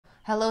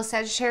Hello,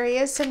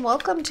 Sagittarius, and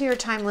welcome to your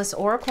timeless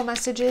oracle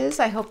messages.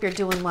 I hope you're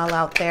doing well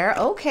out there.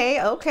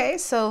 Okay.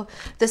 So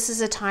this is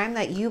a time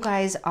that you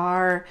guys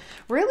are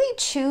really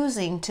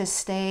choosing to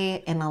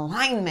stay in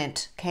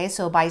alignment. Okay,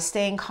 so by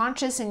staying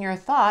conscious in your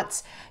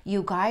thoughts,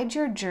 you guide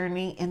your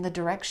journey in the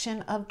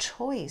direction of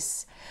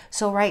choice.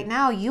 So right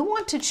now, you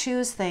want to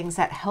choose things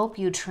that help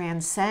you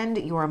transcend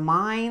your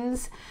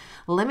mind's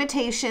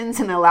limitations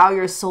and allow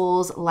your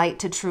soul's light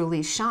to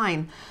truly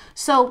shine.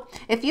 So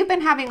if you've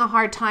been having a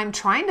hard time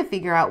trying to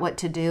figure out what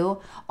to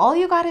do, all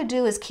you got to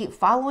do is keep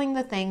following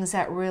the things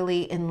that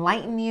really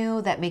enlighten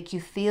you, that make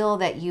you feel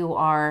that you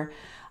are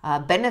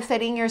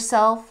benefiting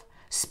yourself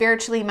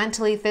spiritually,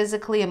 mentally,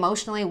 physically,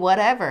 emotionally,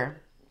 whatever.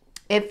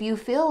 If you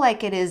feel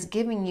like it is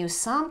giving you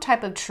some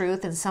type of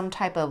truth and some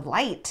type of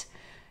light,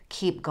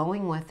 keep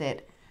going with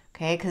it.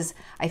 Okay, because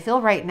I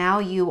feel right now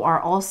you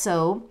are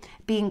also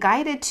being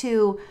guided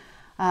to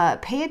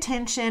pay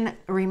attention,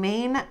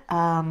 remain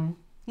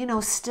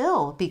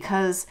still,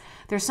 because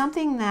there's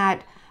something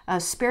that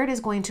Spirit is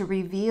going to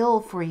reveal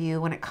for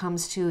you when it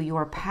comes to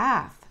your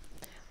path.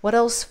 What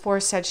else for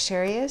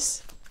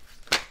Sagittarius?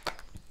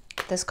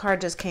 This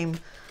card just came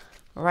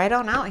right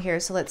on out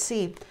here, so let's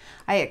see.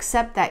 I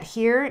accept that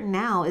here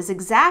now is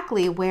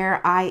exactly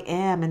where I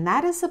am, and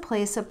that is a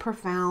place of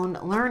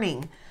profound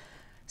learning.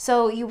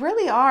 So you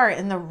really are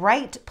in the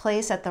right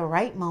place at the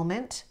right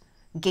moment,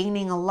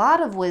 gaining a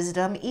lot of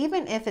wisdom,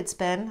 even if it's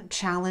been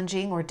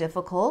challenging or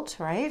difficult,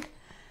 right?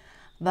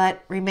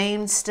 But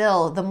remain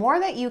still. The more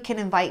that you can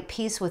invite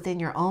peace within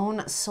your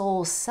own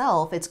soul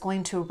self, it's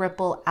going to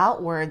ripple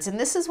outwards. And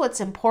this is what's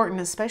important,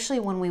 especially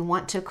when we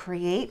want to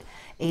create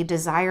a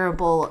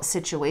desirable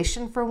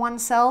situation for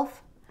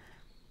oneself.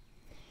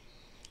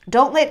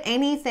 Don't let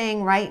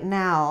anything right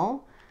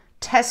now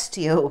test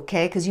you,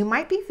 okay? Because you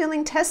might be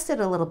feeling tested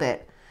a little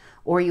bit,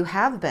 or you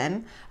have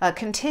been.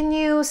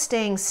 Continue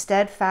staying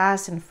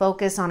steadfast and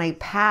focus on a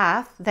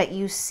path that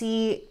you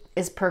see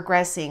is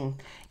progressing,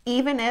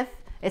 even if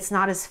it's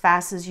not as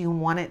fast as you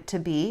want it to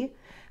be,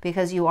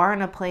 because you are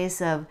in a place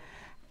of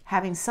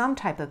having some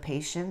type of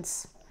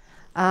patience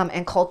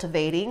and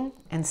cultivating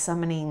and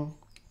summoning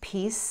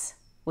peace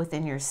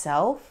within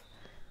yourself.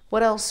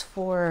 What else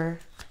for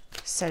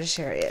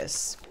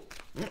Sagittarius?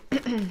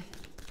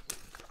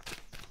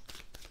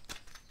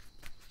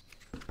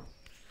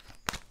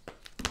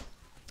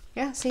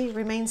 Yeah, see,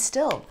 remain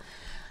still.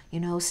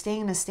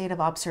 Staying in a state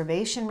of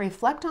observation,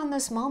 reflect on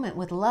this moment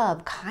with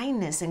love,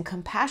 kindness, and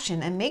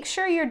compassion, and make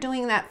sure you're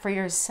doing that for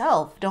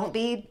yourself. Don't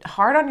be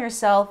hard on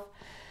yourself.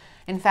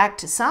 In fact,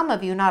 some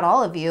of you, not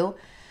all of you,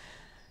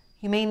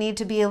 you may need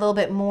to be a little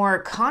bit more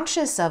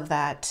conscious of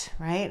that,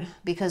 right?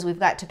 Because we've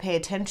got to pay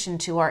attention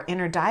to our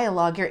inner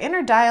dialogue. Your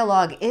inner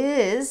dialogue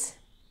is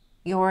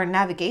your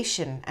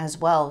navigation as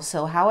well.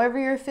 So however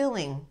you're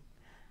feeling,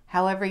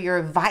 however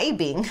you're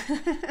vibing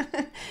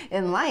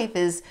in life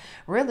is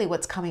really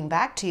what's coming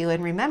back to you.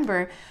 And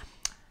remember,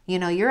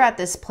 you're at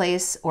this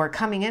place or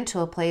coming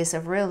into a place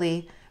of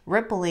really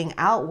rippling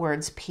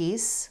outwards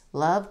peace,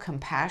 love,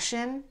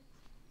 compassion.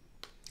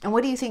 And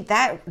what do you think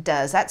that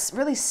does? That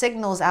really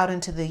signals out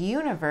into the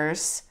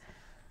universe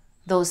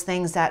those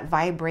things that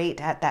vibrate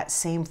at that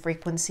same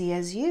frequency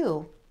as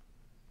you.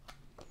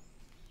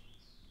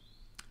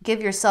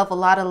 Give yourself a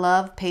lot of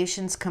love,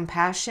 patience,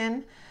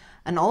 compassion,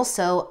 and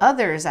also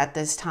others at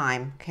this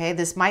time. Okay,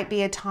 this might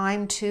be a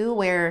time too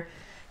where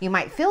you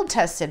might feel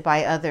tested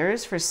by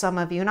others. For some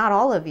of you, not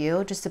all of you,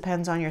 it just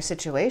depends on your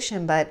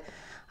situation, but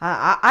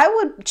I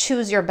would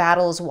choose your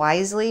battles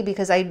wisely,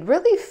 because I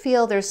really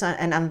feel there's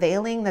an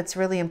unveiling that's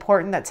really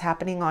important that's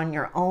happening on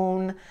your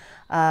own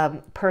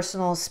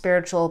personal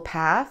spiritual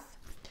path.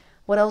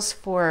 What else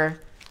for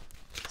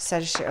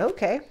Sagittarius?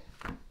 Okay,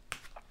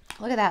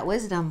 look at that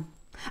wisdom.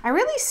 I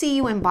really see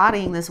you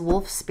embodying this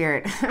wolf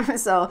spirit.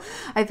 So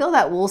I feel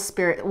that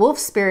wolf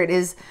spirit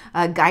is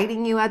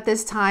guiding you at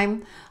this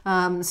time.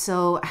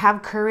 So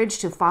have courage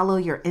to follow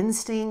your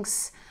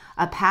instincts.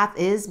 A path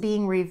is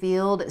being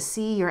revealed.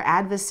 See your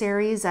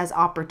adversaries as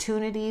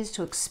opportunities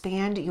to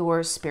expand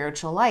your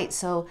spiritual light.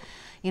 So,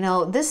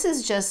 this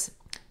is just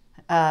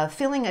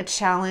feeling a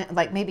challenge,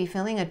 like maybe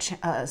feeling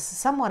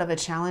somewhat of a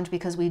challenge,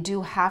 because we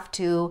do have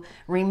to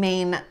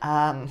remain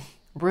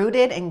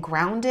rooted and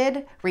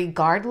grounded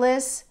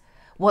regardless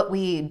what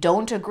we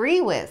don't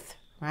agree with,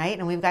 right?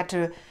 And we've got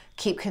to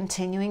keep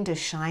continuing to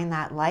shine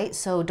that light.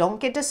 So don't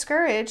get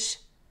discouraged.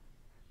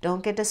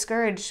 Don't get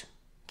discouraged.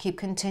 Keep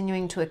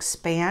continuing to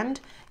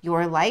expand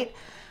your light,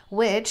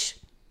 which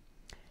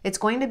it's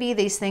going to be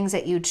these things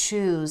that you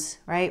choose,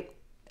 right?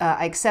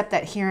 I accept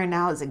that here and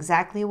now is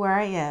exactly where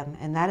I am,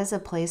 and that is a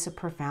place of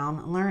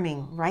profound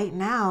learning. Right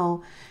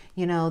now,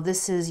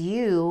 this is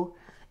you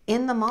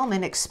in the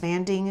moment,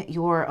 expanding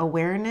your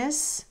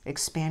awareness,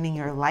 expanding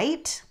your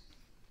light,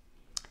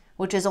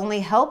 which is only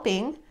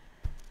helping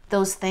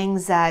those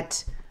things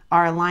that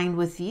are aligned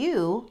with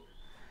you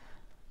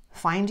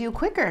find you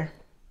quicker.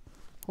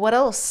 What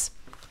else?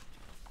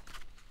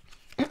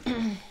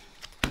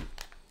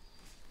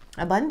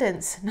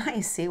 Abundance.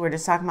 Nice. See, we're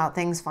just talking about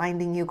things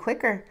finding you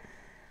quicker.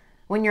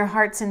 When your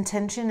heart's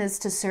intention is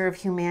to serve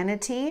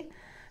humanity,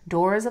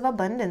 doors of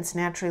abundance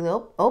naturally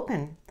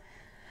open.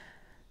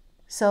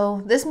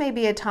 So this may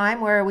be a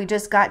time where we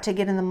just got to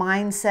get in the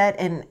mindset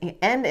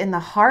and in the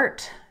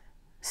heart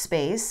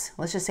space.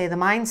 Let's just say the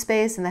mind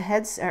space and the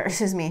head, or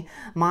excuse me,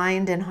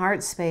 mind and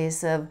heart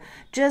space of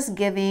just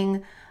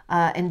giving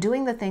and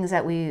doing the things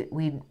that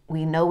we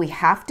know we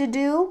have to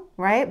do,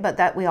 right? But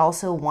that we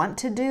also want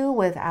to do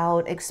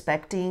without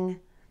expecting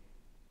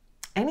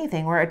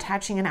anything or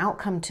attaching an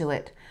outcome to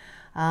it.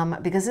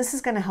 Because this is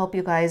going to help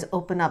you guys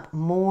open up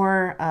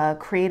more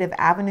creative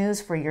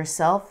avenues for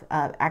yourself,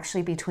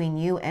 actually between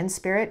you and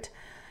spirit,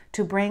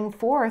 to bring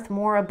forth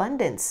more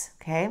abundance,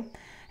 okay?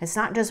 It's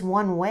not just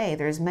one way.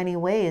 There's many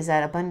ways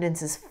that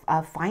abundance is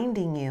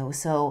finding you.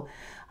 So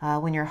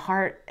when your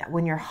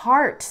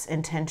heart's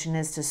intention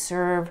is to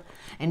serve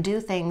and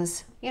do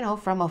things, you know,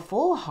 from a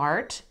full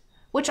heart,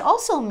 which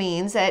also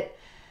means that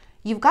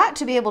you've got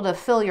to be able to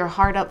fill your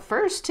heart up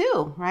first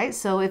too, right?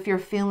 So if you're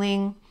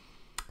feeling,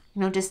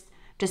 you know, just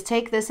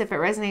take this if it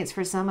resonates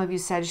for some of you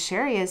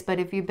Sagittarius, but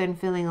if you've been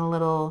feeling a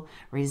little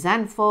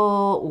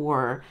resentful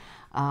or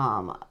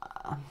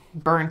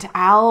burnt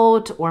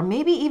out, or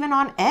maybe even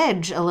on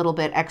edge a little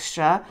bit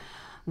extra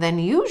than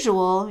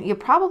usual, you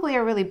probably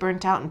are really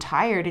burnt out and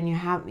tired, and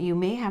you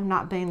may have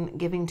not been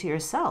giving to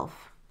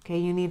yourself. Okay,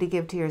 you need to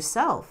give to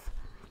yourself.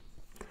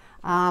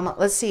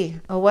 Let's see.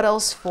 What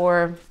else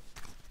for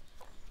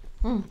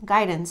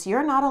guidance?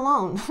 You're not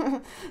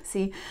alone.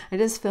 See, I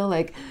just feel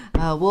like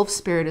wolf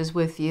spirit is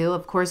with you.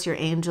 Of course, your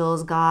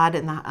angels, God,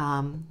 and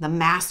the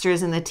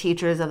masters and the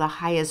teachers of the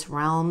highest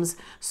realms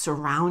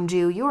surround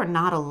you. You are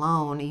not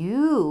alone.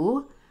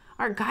 You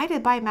are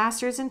guided by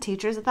masters and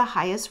teachers of the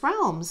highest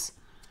realms.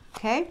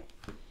 Okay.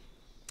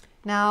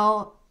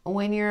 Now,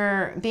 when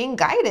you're being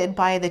guided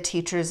by the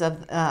teachers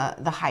of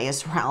the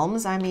highest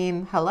realms, I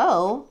mean,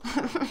 hello.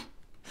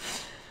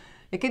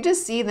 You could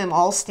just see them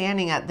all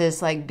standing at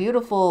this like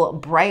beautiful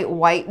bright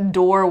white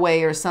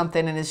doorway or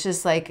something. And it's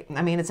just like,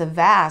 I mean, it's a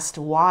vast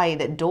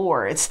wide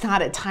door. It's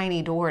not a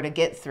tiny door to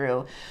get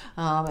through.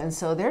 And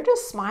so they're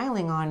just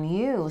smiling on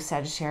you,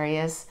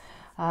 Sagittarius.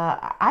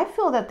 I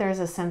feel that there's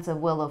a sense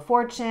of wheel of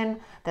fortune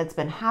that's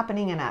been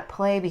happening and at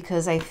play,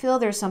 because I feel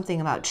there's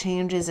something about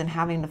changes and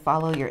having to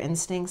follow your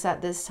instincts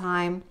at this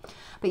time.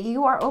 But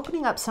you are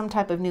opening up some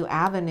type of new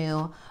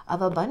avenue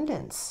of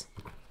abundance.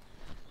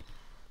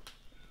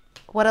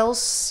 What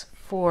else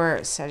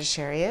for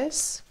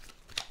Sagittarius?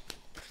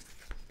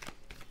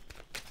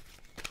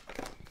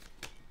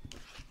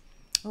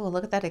 Oh,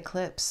 look at that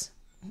eclipse.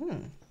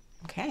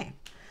 Okay.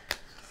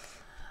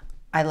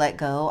 I let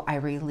go, I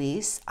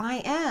release,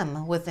 I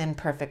am within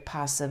perfect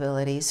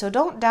possibility. So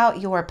don't doubt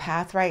your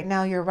path right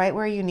now. You're right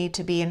where you need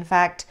to be. In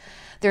fact,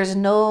 there's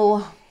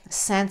no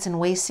sense in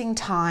wasting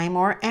time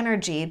or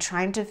energy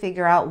trying to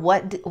figure out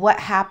what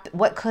happened,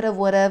 what could have,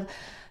 would have,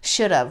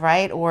 should have,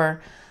 right?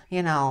 Or,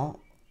 you know,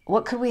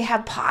 what could we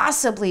have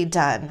possibly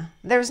done?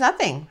 There's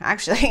nothing,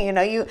 actually. You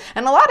know,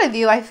 and a lot of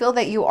you, I feel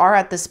that you are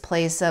at this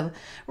place of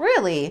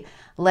really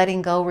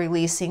letting go,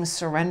 releasing,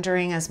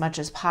 surrendering as much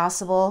as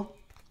possible.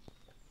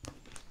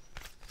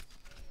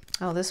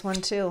 Oh, this one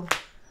too.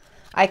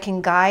 I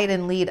can guide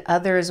and lead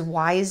others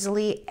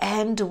wisely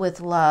and with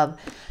love.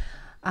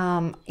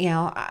 You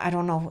know, I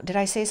don't know. Did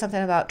I say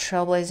something about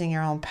trailblazing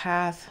your own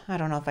path? I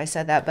don't know if I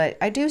said that, but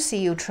I do see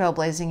you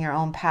trailblazing your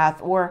own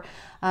path, or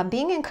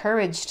being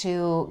encouraged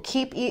to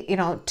keep, you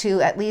know,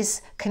 to at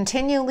least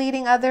continue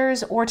leading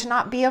others, or to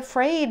not be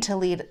afraid to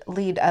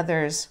lead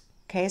others.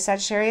 Okay,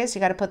 Sagittarius, you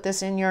got to put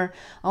this in your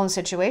own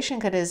situation,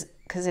 because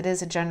it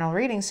is a general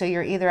reading. So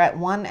you're either at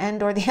one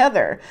end or the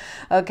other.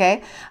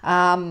 Okay.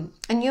 And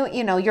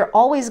you know, you're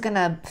always going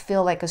to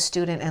feel like a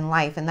student in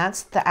life. And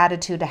that's the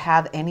attitude to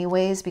have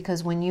anyways,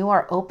 because when you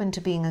are open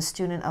to being a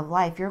student of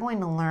life, you're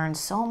going to learn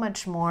so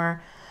much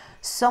more,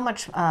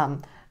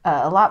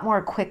 a lot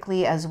more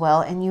quickly as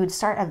well. And you would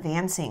start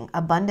advancing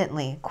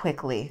abundantly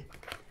quickly.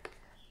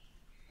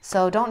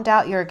 So don't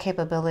doubt your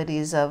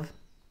capabilities of,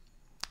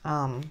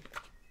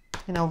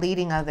 you know,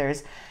 leading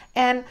others.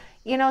 And,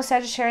 you know,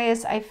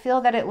 Sagittarius, I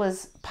feel that it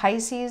was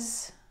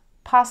Pisces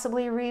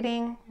possibly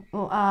reading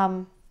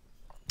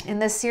in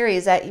this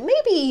series that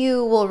maybe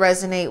you will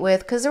resonate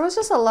with, because there was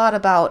just a lot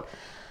about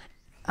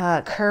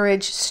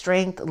courage,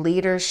 strength,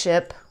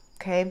 leadership.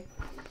 Okay.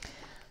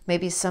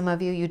 Maybe some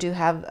of you do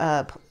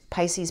have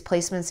Pisces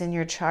placements in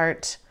your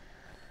chart,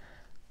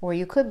 or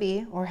you could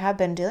be or have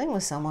been dealing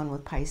with someone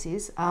with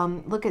Pisces.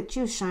 Look at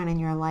you shining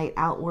your light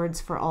outwards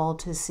for all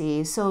to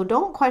see. So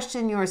don't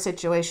question your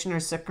situation or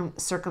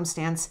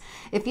circumstance.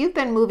 If you've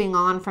been moving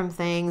on from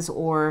things,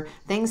 or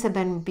things have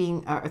been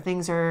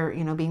things are,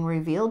 you know, being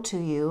revealed to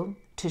you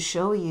to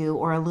show you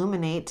or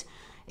illuminate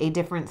a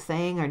different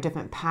thing or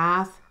different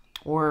path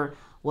or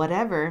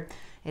whatever,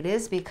 it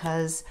is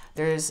because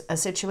there's a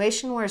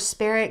situation where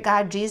Spirit,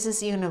 God,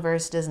 Jesus,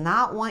 universe does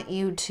not want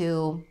you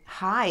to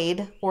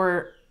hide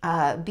or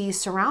be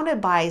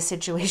surrounded by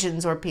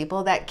situations or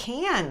people that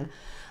can,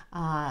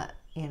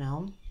 you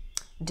know,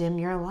 dim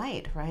your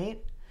light,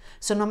 right?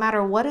 So no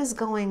matter what is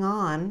going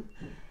on,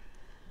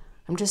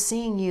 I'm just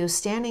seeing you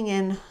standing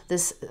in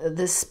this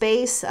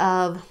space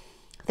of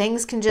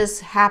things can just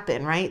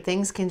happen, right?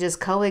 Things can just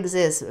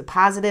coexist.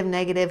 Positive,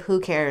 negative, who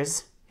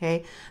cares?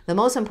 Okay. The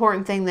most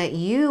important thing that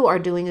you are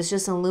doing is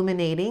just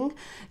illuminating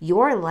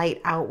your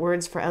light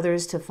outwards for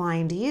others to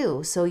find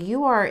you. So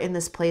you are in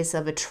this place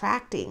of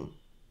attracting,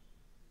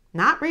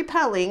 not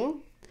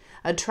repelling,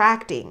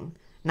 attracting,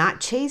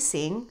 not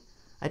chasing,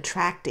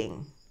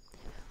 attracting.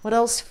 What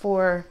else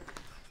for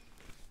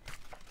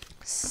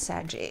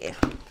Saggy?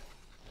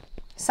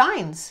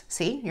 Signs.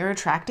 See, you're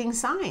attracting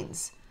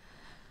signs.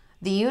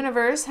 The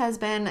universe has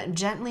been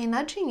gently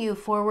nudging you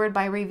forward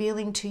by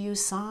revealing to you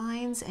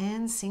signs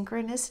and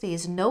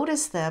synchronicities.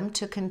 Notice them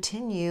to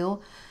continue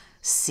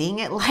seeing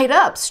it light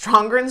up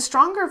stronger and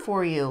stronger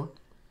for you.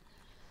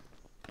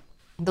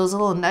 Those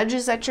little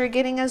nudges that you're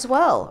getting as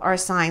well are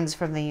signs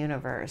from the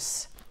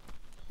universe.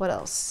 What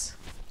else?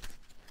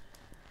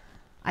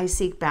 I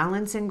seek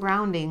balance and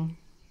grounding.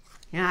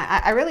 You know,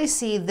 I really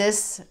see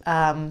this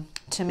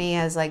to me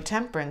as like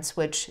temperance,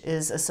 which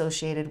is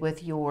associated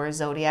with your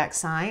zodiac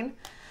sign.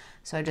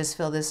 So I just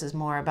feel this is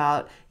more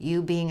about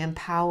you being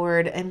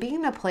empowered and being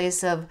in a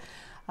place of,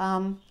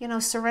 you know,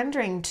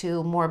 surrendering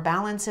to more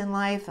balance in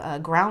life,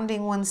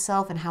 grounding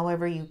oneself in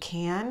however you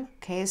can.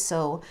 Okay,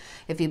 so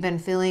if you've been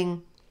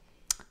feeling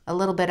a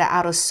little bit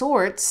out of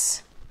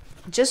sorts,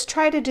 just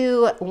try to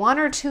do one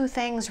or two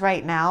things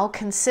right now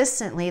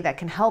consistently that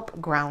can help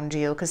ground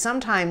you. Because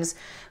sometimes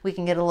we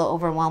can get a little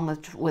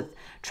overwhelmed with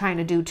trying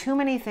to do too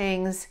many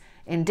things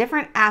in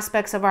different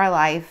aspects of our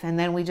life, and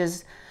then we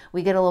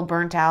get a little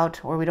burnt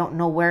out, or we don't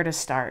know where to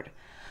start.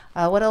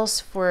 What else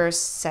for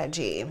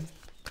Saggy?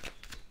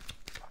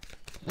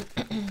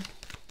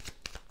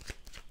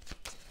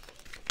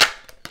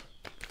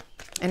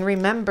 And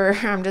remember,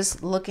 I'm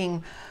just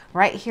looking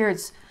right here.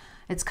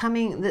 It's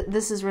coming.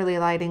 This is really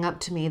lighting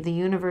up to me. The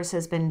universe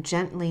has been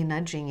gently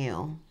nudging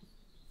you.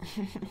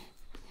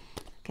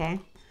 Okay?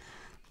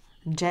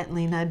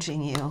 Gently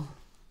nudging you.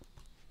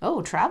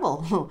 Oh,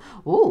 travel.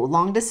 Ooh,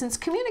 long distance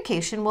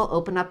communication will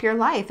open up your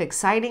life.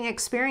 Exciting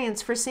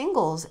experience for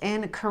singles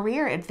and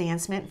career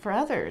advancement for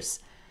others.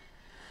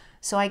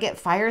 So I get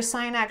fire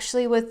sign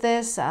actually with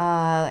this.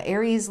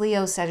 Aries,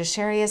 Leo,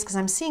 Sagittarius, because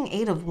I'm seeing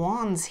 8 of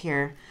Wands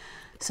here.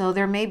 So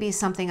there may be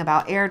something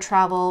about air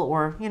travel,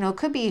 or, you know,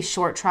 could be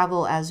short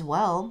travel as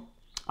well.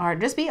 Or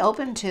just be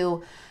open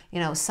to, you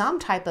know, some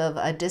type of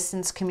a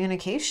distance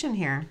communication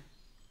here.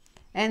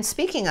 And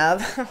speaking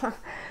of...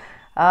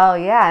 Oh,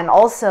 yeah. And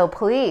also,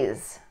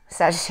 please,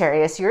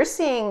 Sagittarius, you're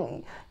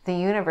seeing the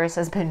universe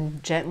has been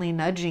gently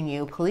nudging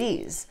you.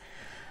 Please.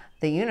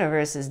 The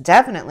universe is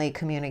definitely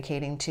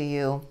communicating to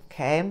you.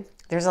 Okay.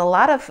 There's a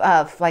lot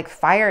of like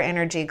fire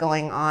energy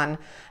going on,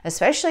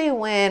 especially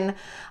when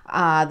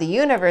the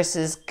universe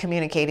is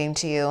communicating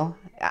to you.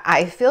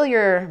 I feel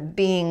you're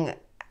being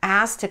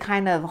asked to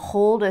kind of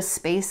hold a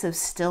space of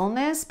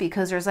stillness,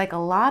 because there's like a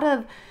lot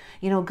of,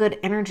 you know, good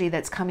energy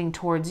that's coming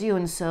towards you.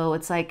 And so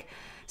it's like,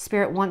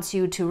 Spirit wants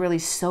you to really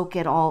soak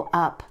it all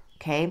up,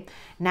 okay?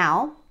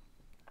 Now,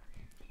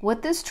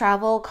 with this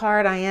travel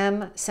card, I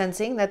am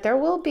sensing that there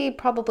will be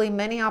probably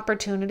many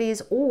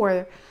opportunities,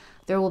 or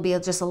there will be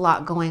just a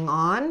lot going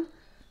on,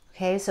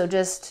 okay? So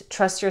just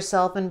trust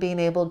yourself in being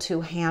able to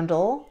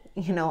handle,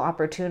 you know,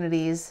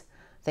 opportunities,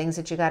 things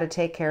that you got to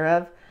take care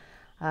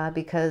of,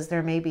 because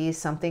there may be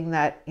something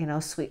that, you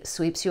know,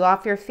 sweeps you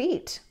off your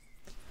feet.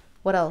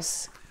 What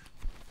else?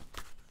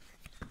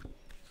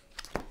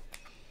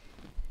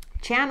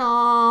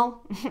 Channel.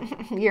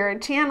 You're a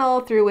channel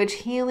through which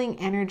healing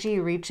energy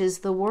reaches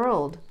the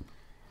world.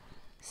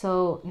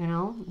 So, you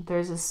know,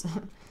 there's this,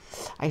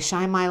 I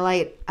shine my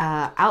light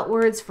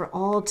outwards for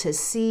all to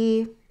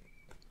see.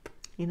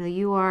 You know,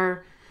 you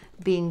are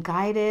being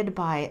guided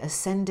by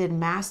ascended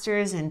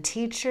masters and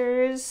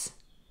teachers,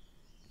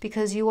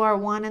 because you are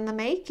one in the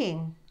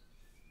making.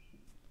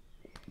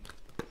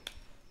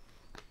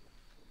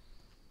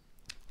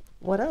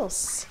 What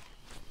else?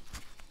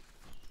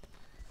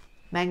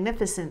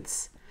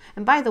 Magnificence.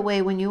 And by the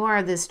way, when you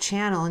are this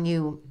channel and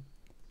you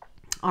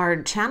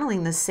are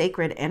channeling this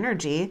sacred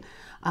energy,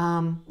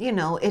 you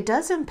know, it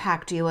does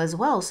impact you as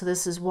well. So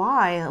this is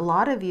why a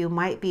lot of you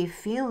might be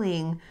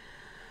feeling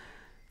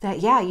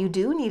that, yeah, you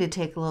do need to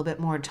take a little bit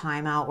more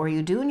time out, or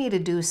you do need to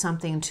do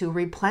something to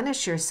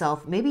replenish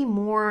yourself, maybe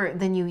more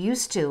than you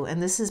used to.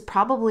 And this is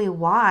probably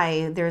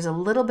why there's a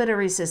little bit of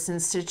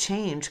resistance to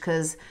change,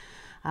 because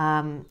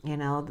you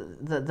know,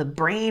 the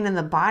brain and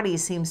the body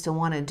seems to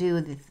want to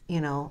do the,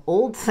 you know,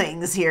 old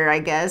things here, I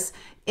guess,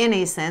 in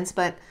a sense.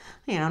 But,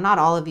 you know, not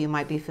all of you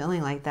might be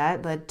feeling like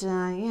that. But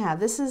yeah,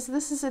 this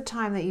is a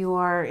time that you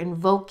are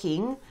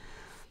invoking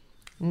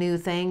new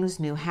things,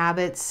 new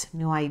habits,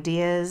 new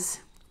ideas,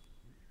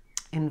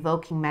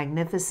 invoking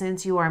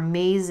magnificence. You are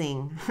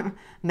amazing,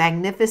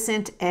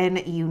 magnificent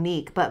and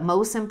unique. But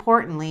most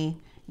importantly,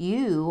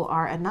 you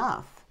are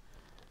enough.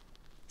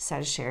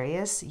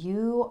 Sagittarius,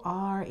 you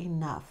are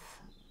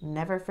enough.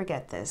 Never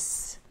forget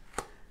this.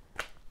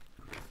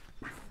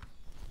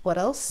 What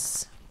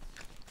else?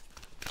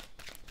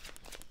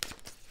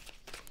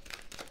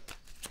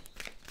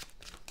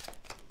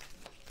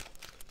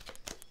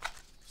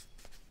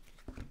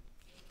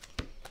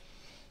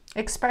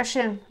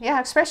 Expression. Yeah,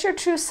 express your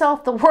true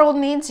self. The world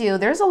needs you.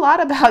 There's a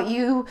lot about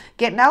you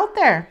getting out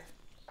there.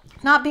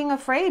 Not being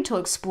afraid to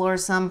explore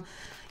some,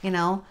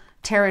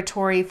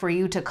 territory for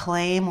you to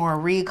claim or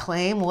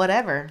reclaim,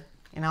 whatever.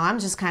 I'm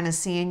just kind of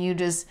seeing you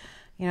just,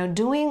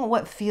 doing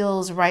what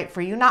feels right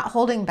for you, not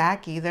holding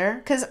back either.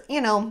 Because,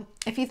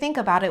 if you think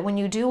about it, when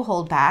you do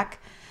hold back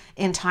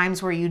in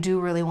times where you do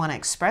really want to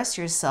express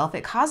yourself,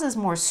 it causes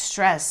more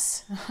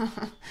stress.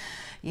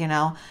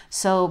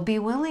 So be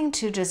willing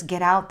to just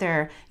get out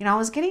there. I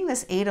was getting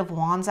this 8 of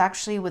Wands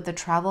actually with the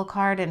travel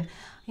card, and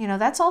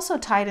that's also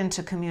tied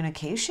into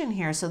communication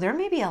here. So there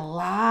may be a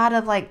lot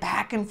of like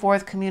back and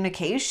forth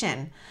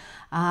communication,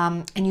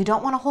 and you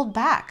don't want to hold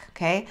back.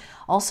 Okay.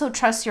 Also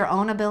trust your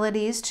own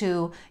abilities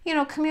to,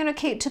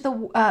 communicate to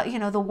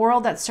the, the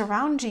world that's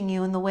surrounding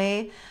you in the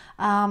way,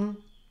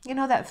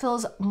 that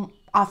feels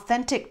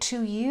authentic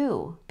to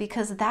you,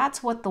 because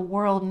that's what the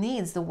world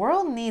needs. The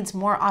world needs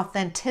more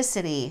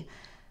authenticity.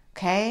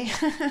 Okay.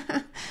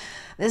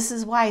 This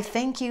is why,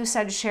 thank you,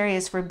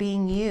 Sagittarius, for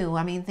being you.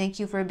 Thank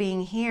you for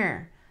being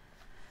here.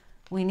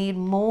 We need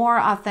more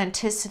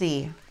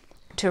authenticity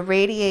to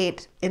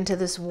radiate into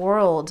this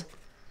world.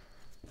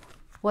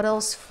 What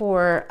else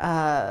for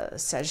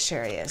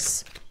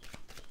Sagittarius?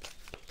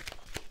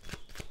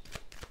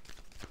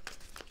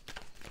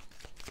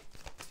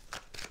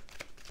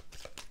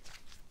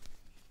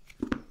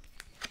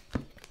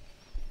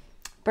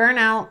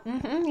 Burnout.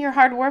 Your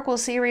hard work will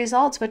see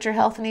results, but your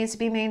health needs to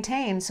be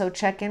maintained. So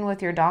check in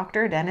with your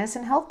doctor, dentist,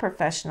 and health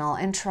professional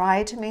and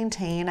try to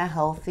maintain a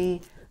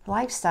healthy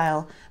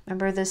lifestyle.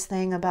 Remember this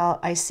thing about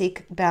I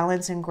seek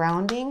balance and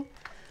grounding?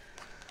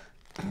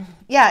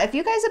 Yeah, if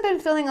you guys have been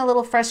feeling a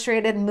little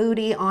frustrated,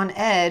 moody, on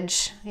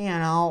edge,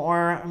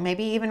 or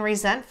maybe even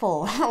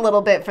resentful a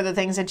little bit for the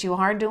things that you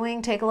are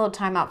doing, take a little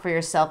time out for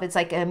yourself. It's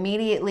like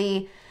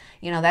immediately,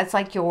 that's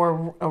like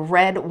your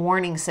red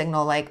warning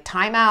signal, like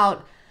time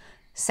out.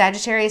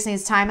 Sagittarius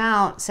needs time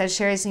out.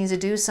 Sagittarius needs to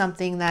do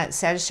something that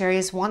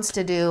Sagittarius wants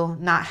to do,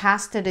 not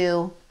has to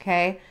do,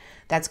 okay?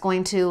 That's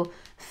going to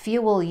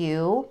fuel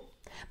you.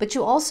 But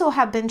you also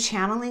have been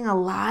channeling a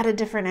lot of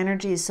different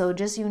energies. So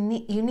just you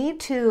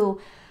need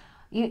to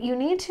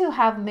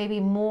have maybe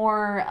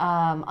more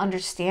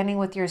understanding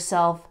with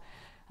yourself,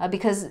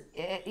 because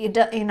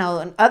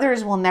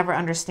others will never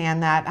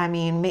understand that.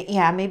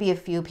 Maybe a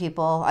few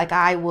people, like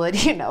I would,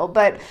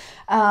 but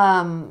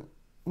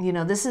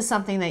this is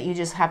something that you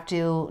just have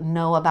to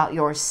know about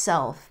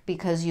yourself,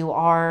 because you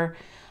are,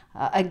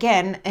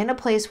 again, in a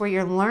place where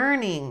you're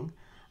learning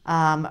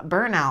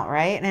burnout,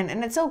 right?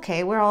 And it's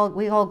okay. We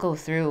all go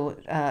through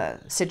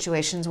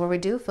situations where we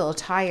do feel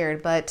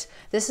tired, but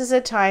this is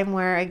a time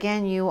where,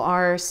 again, you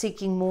are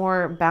seeking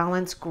more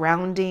balance,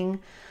 grounding,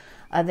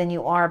 than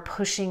you are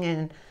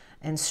pushing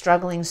and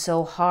struggling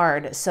so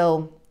hard.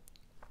 So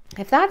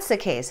if that's the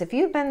case, if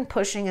you've been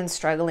pushing and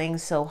struggling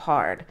so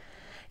hard,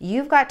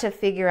 you've got to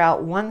figure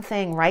out one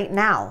thing right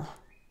now,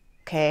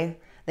 okay,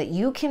 that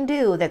you can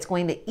do that's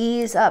going to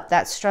ease up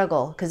that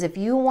struggle. Because if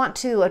you want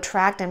to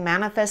attract and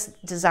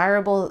manifest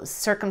desirable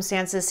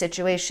circumstances,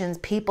 situations,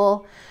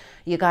 people,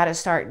 you got to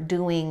start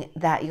doing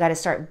that. You got to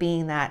start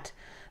being that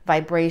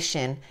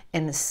vibration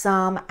in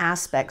some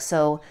aspect.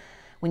 So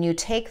when you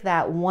take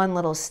that one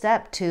little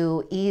step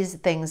to ease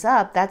things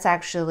up, that's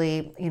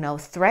actually,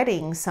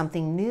 threading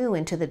something new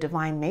into the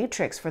divine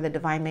matrix for the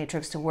divine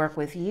matrix to work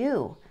with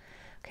you.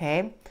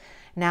 Okay.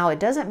 Now, it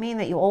doesn't mean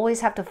that you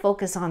always have to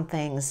focus on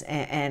things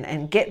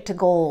and get to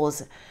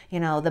goals.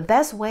 The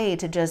best way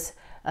to just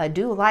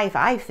do life,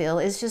 I feel,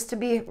 is just to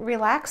be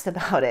relaxed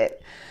about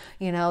it.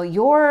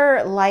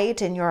 Your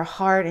light and your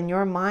heart and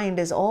your mind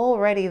is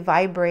already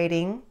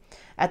vibrating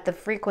at the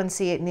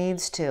frequency it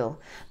needs to.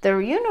 The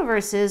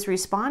universe is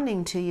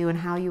responding to you and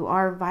how you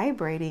are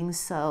vibrating.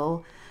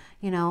 So,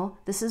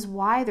 this is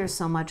why there's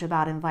so much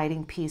about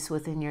inviting peace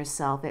within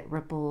yourself. It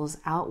ripples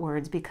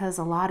outwards, because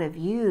a lot of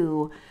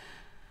you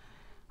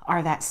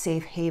are that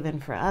safe haven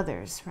for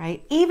others,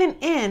 right? Even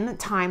in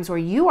times where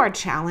you are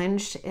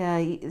challenged,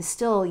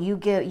 still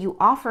you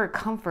offer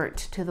comfort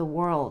to the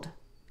world.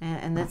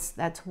 And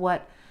that's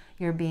what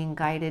you're being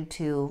guided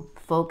to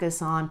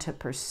focus on, to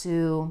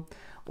pursue,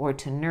 or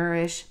to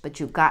nourish. But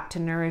you've got to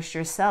nourish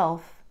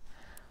yourself.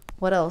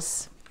 What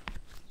else?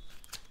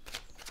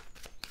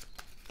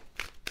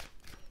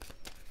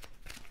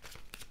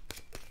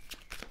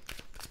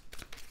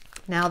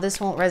 Now, this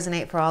won't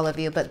resonate for all of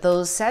you, but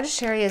those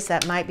Sagittarius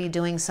that might be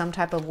doing some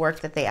type of work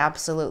that they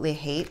absolutely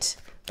hate,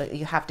 but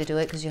you have to do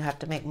it because you have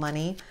to make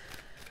money.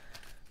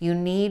 You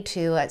need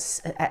to,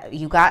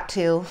 you got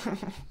to,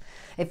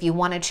 if you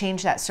want to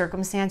change that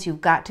circumstance,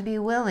 you've got to be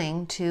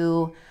willing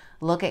to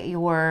look at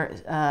your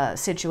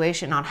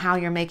situation on how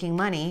you're making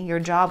money, your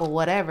job or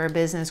whatever,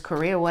 business,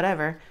 career,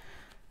 whatever,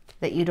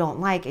 that you don't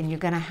like. And you're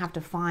going to have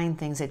to find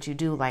things that you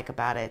do like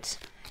about it.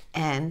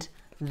 And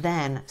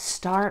then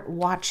start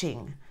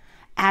watching.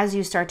 As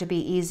you start to be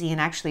easy and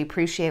actually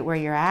appreciate where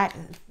you're at,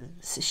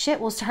 shit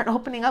will start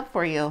opening up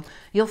for you.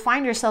 You'll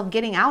find yourself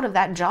getting out of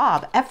that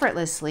job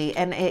effortlessly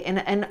and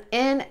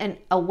in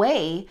a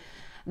way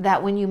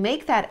that when you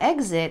make that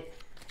exit,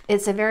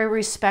 It's a very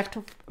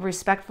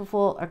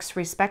respectful,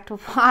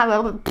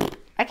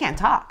 I can't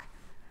talk.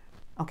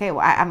 Okay,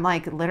 well, I'm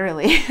like,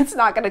 literally, it's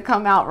not going to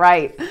come out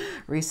right.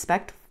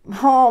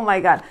 Oh my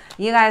God.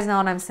 You guys know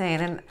what I'm saying.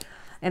 And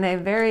in a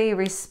very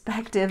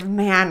respective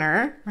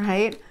manner,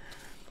 right?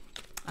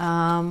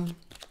 And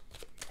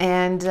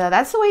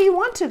that's the way you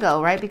want to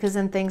go, right? Because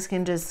then things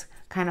can just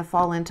kind of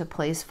fall into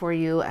place for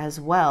you as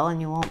well, and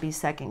you won't be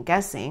second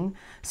guessing.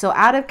 So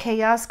out of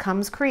chaos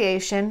comes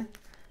creation.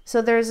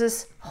 So there's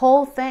this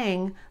whole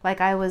thing like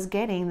I was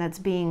getting that's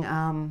being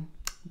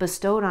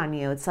bestowed on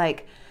you. It's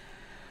like,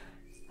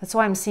 that's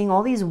why I'm seeing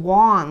all these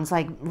wands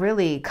like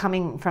really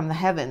coming from the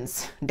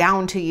heavens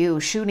down to you,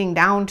 shooting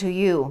down to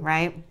you,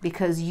 right?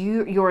 Because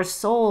your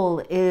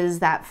soul is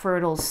that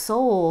fertile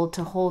soul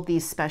to hold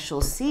these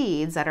special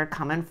seeds that are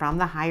coming from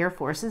the higher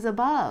forces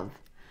above.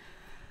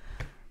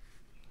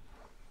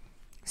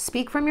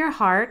 Speak from your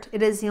heart.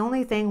 It is the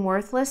only thing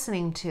worth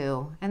listening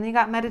to. And then you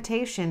got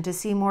meditation to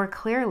see more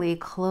clearly.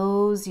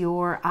 Close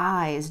your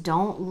eyes.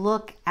 Don't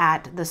look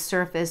at the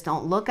surface.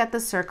 Don't look at the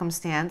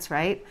circumstance,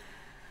 right?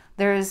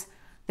 There's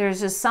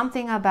just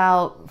something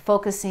about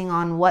focusing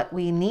on what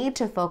we need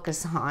to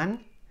focus on.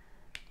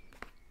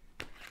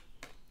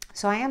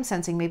 So I am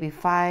sensing maybe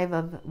 5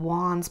 of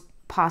Wands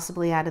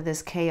possibly out of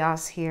this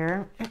chaos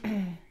here.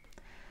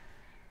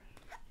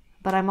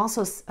 But I'm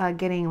also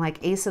getting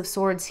like Ace of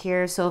Swords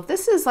here. So if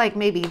this is like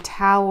maybe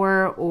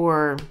Tower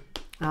or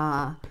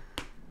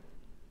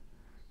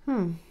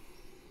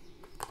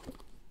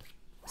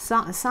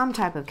some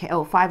type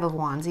of 5 of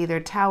Wands, either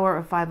Tower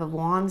or 5 of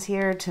Wands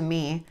here to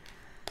me,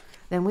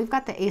 then we've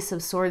got the Ace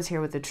of Swords here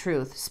with the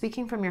truth.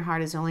 Speaking from your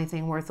heart is the only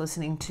thing worth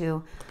listening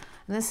to.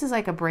 And this is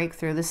like a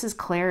breakthrough. This is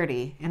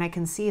clarity. And I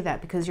can see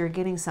that because you're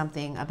getting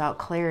something about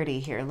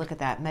clarity here. Look at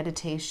that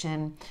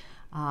meditation.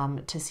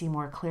 To see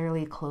more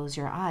clearly, close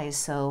your eyes.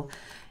 So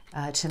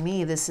to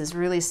me, this is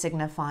really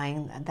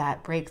signifying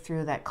that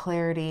breakthrough, that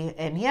clarity.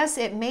 And yes,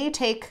 it may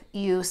take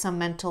you some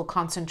mental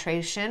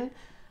concentration,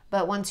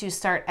 but once you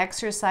start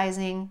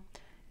exercising,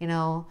 you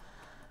know,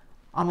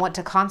 on what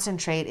to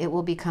concentrate, it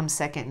will become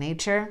second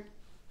nature.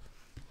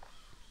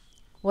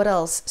 What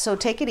else? So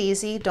take it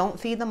easy. Don't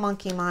feed the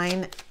monkey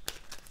mind.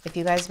 If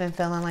you guys have been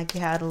feeling like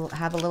you have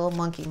a little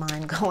monkey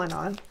mind going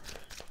on.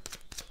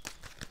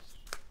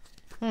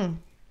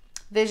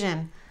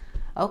 Vision.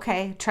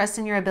 Okay. Trust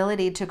in your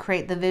ability to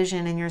create the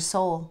vision in your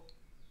soul.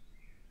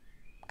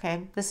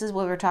 Okay. This is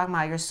what we're talking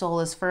about. Your soul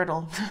is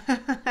fertile.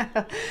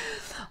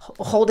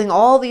 Holding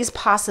all these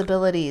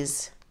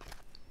possibilities.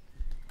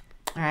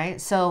 All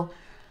right. So,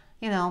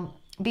 you know,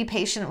 be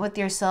patient with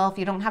yourself.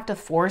 You don't have to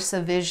force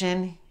a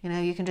vision. You know,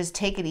 you can just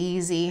take it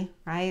easy,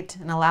 right?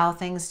 And allow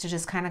things to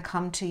just kind of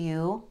come to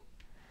you.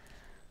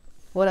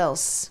 What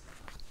else?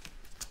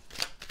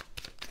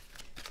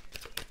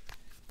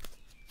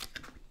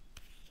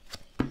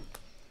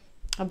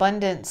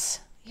 Abundance.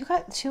 You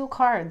got 2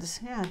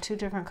 cards. Yeah, 2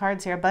 different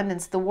cards here.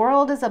 Abundance. The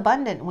world is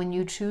abundant when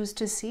you choose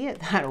to see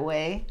it that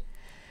way.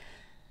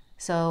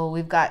 So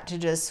we've got to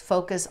just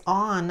focus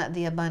on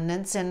the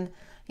abundance. And,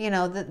 you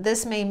know,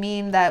 this may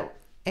mean that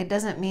it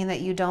doesn't mean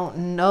that you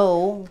don't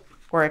know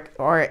or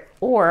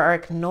are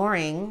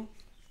ignoring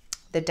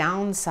the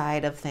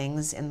downside of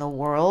things in the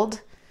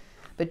world.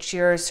 But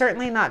you're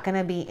certainly not going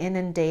to be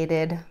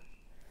inundated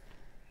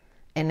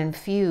and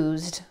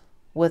infused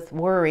with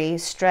worry,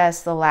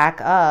 stress, the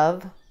lack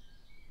of,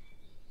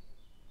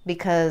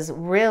 because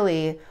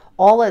really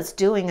all it's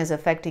doing is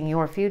affecting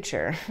your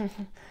future,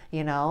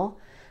 you know?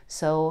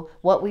 So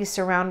what we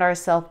surround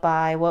ourselves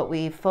by, what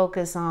we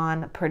focus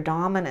on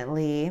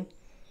predominantly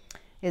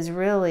is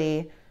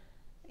really,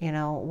 you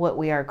know, what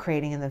we are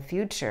creating in the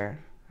future,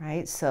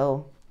 right?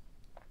 So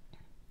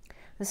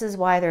this is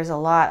why there's a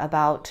lot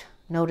about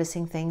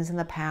noticing things in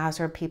the past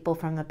or people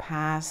from the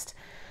past.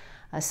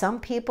 Some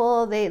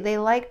people, they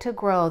like to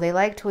grow, they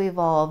like to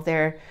evolve.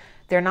 They're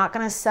not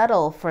going to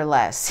settle for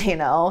less, you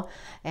know,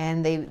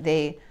 and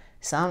they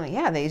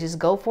just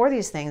go for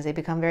these things. They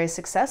become very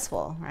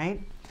successful, right?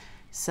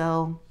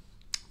 So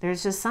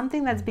there's just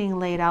something that's being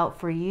laid out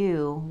for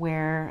you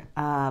where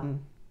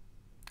I'm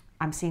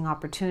seeing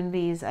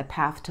opportunities, a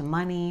path to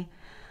money,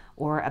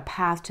 or a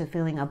path to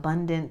feeling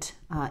abundant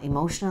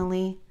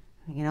emotionally,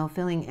 you know,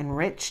 feeling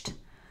enriched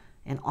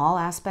in all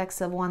aspects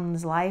of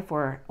one's life,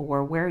 or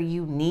where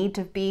you need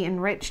to be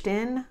enriched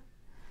in.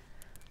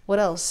 What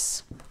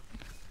else?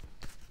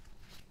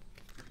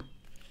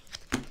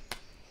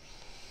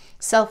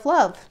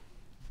 Self-love.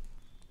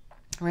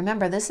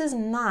 Remember, this is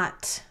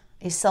not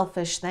a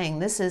selfish thing.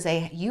 This is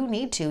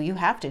you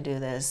have to do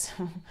this.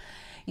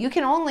 You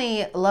can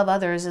only love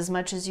others as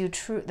much as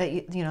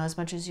as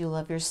much as you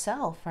love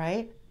yourself,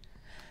 right?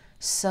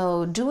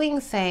 So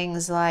doing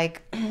things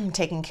like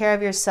taking care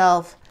of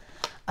yourself,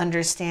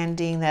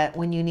 understanding that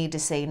when you need to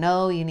say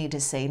no, you need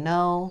to say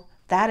no.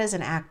 That is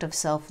an act of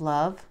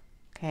self-love,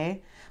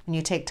 okay? When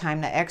you take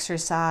time to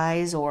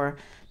exercise or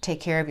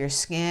take care of your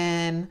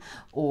skin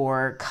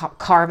or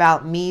carve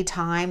out me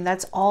time,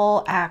 that's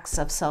all acts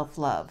of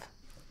self-love.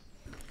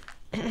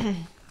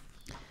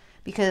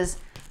 Because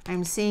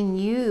I'm seeing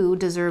you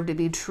deserve to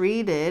be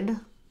treated,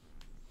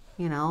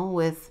 you know,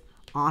 with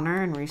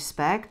honor and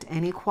respect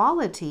and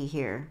equality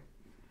here,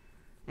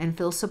 and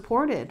feel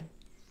supported.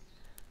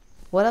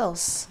 What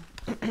else?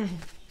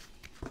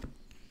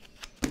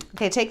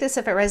 Okay, take this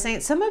if it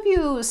resonates. Some of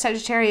you,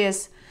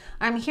 Sagittarius,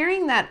 I'm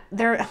hearing that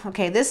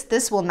okay,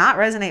 this will not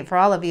resonate for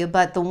all of you,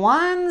 but the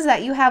ones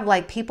that you have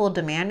like people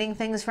demanding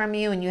things from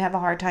you and you have a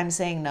hard time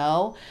saying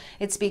no,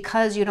 it's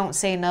because you don't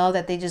say no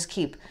that they just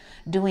keep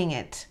doing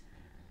it.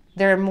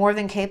 They're more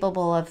than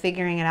capable of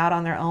figuring it out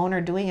on their own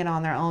or doing it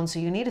on their own. So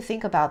you need to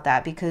think about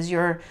that, because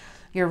you're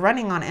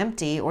running on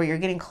empty, or you're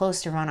getting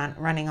close to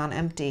running on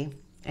empty.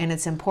 And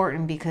it's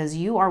important because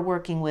you are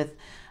working with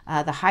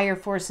the higher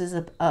forces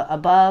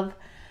above.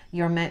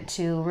 You're meant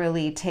to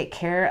really take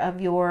care of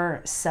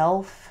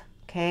yourself,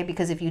 okay?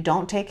 Because if you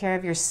don't take care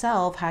of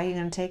yourself, how are you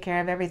going to take care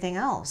of everything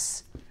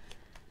else?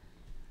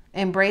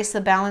 Embrace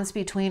the balance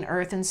between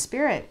earth and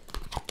spirit,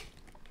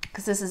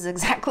 because this is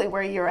exactly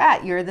where you're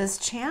at. You're this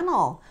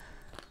channel,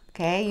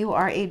 okay? You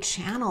are a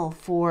channel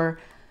for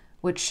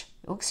which,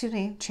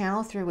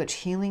 channel through which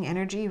healing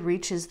energy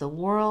reaches the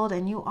world,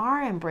 and you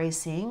are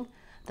embracing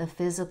the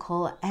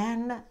physical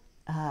and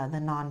the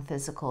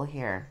non-physical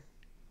here.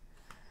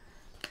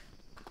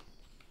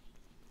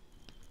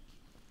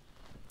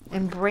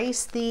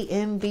 Embrace the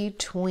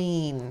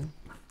in-between.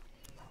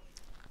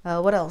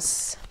 What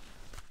else?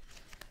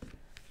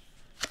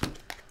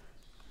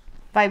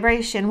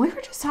 Vibration. We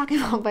were just talking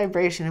about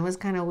vibration. It was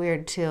kind of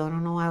weird too. I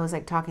don't know why I was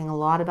like talking a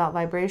lot about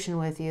vibration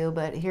with you,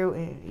 but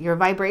here your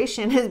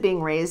vibration is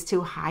being raised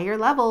to higher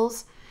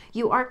levels.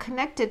 You are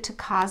connected to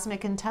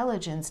cosmic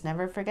intelligence.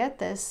 Never forget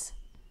this.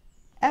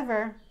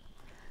 Ever.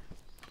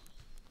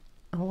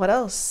 What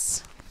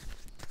else?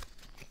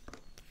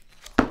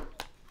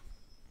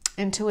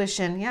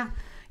 Intuition. Yeah.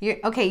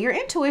 Okay, your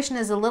intuition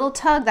is a little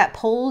tug that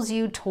pulls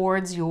you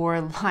towards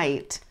your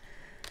light.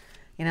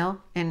 You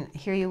know, and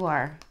here you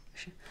are,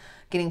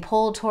 getting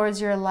pulled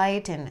towards your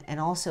light, and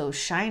also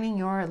shining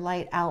your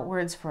light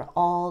outwards for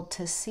all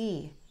to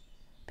see,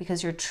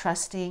 because you're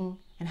trusting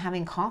and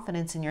having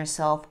confidence in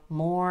yourself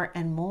more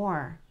and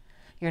more.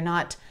 You're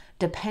not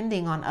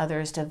depending on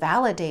others to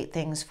validate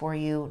things for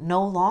you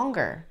no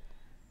longer.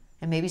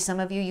 And maybe some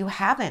of you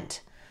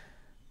haven't,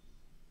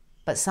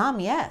 but some,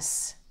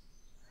 yes.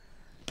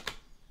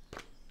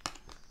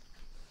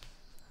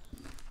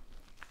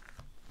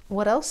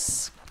 What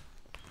else?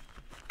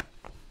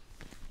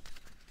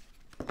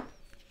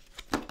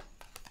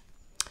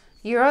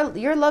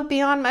 You're loved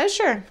beyond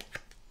measure.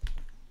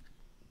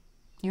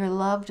 You're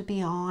loved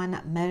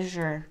beyond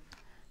measure.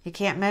 You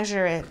can't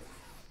measure it.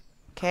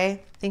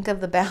 Okay? Think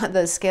of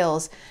the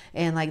scales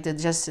and like the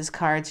justice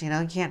cards, you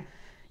know,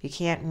 you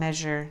can't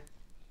measure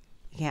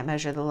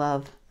the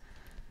love.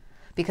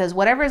 Because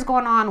whatever is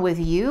going on with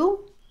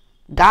you,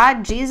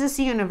 God, Jesus,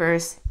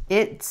 universe,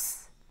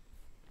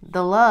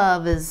 the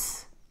love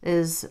is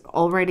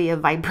already a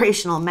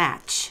vibrational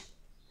match.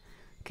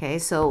 Okay,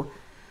 so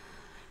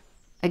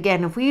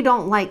again, if we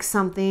don't like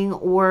something,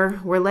 or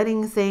we're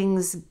letting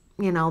things,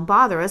 you know,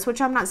 bother us, which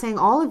I'm not saying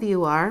all of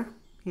you are,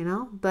 you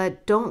know,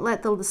 but don't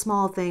let the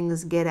small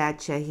things get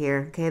at you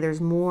here. Okay, there's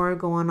more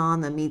going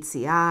on than meets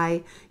the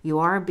eye. You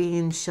are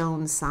being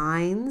shown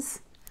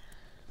signs.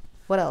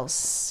 What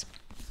else?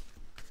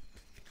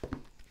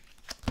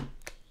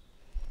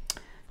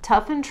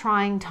 Tough and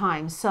trying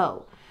times.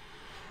 So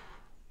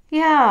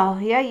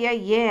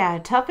yeah.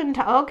 Tough and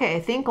okay.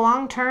 Think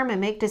long term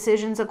and make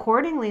decisions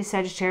accordingly,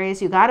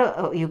 Sagittarius. You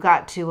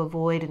got to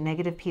avoid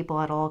negative people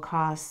at all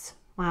costs.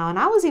 Wow. And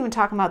I was even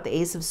talking about the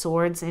Ace of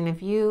Swords. And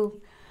if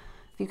you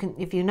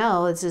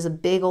know, this is a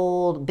big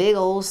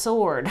old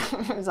sword.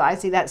 So I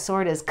see that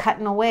sword as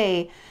cutting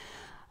away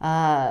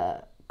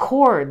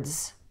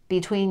cords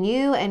between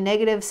you and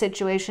negative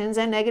situations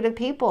and negative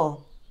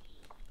people.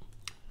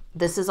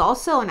 This is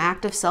also an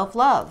act of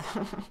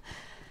self-love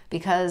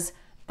because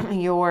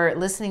you're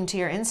listening to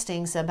your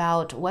instincts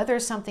about whether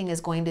something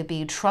is going to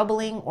be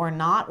troubling or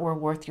not, or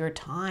worth your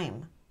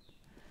time.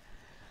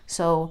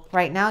 So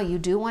right now you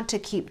do want to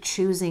keep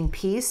choosing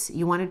peace.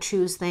 You want to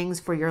choose things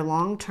for your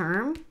long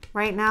term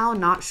right now,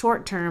 not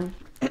short term.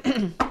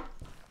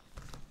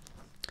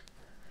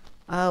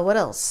 What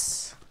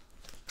else?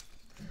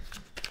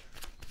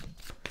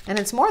 And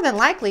it's more than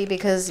likely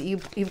because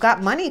you've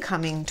got money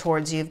coming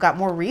towards you. You've got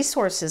more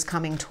resources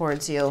coming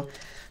towards you.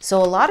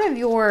 So a lot of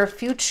your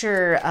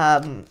future,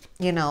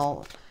 you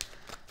know,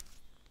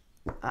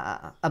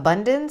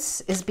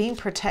 abundance is being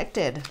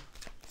protected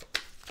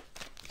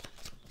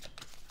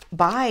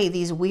by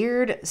these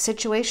weird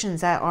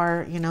situations that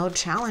are, you know,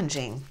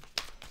 challenging.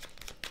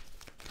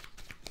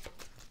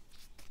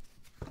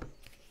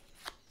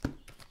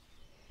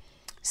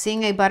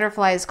 Seeing a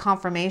butterfly is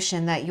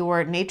confirmation that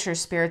your nature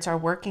spirits are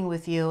working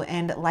with you.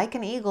 And like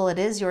an eagle, it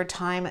is your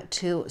time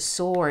to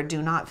soar.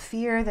 Do not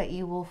fear that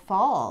you will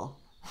fall.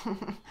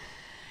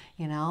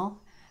 You know,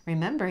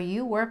 remember,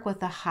 you work with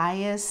the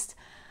highest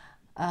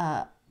you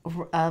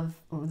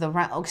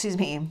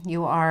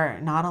are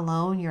not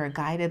alone. You're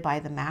guided by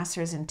the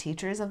masters and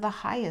teachers of the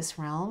highest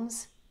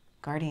realms.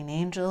 Guardian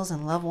angels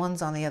and loved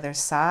ones on the other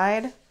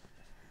side.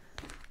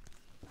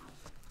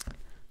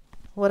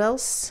 What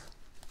else?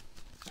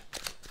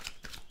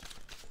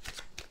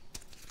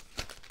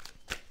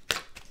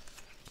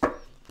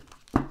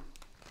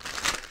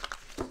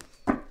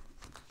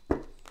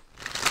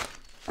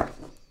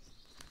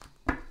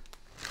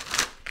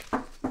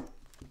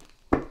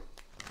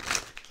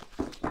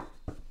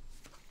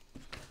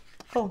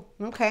 Oh,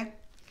 okay.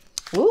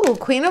 Ooh,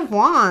 Queen of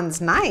Wands.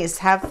 Nice.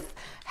 Have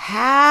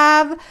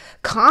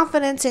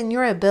confidence in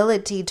your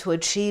ability to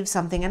achieve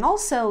something. And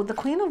also the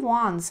Queen of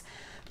Wands,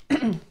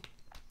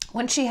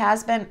 when she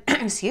has been,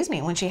 excuse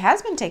me, when she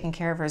has been taking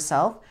care of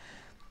herself,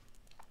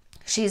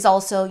 she's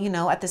also, you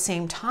know, at the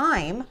same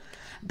time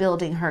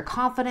building her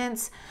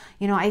confidence.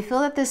 You know, I feel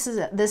that this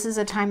is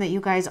a time that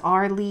you guys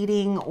are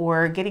leading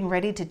or getting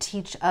ready to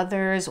teach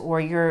others,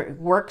 or your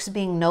work's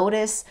being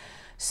noticed.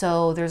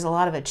 So there's a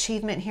lot of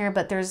achievement here,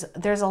 but there's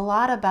a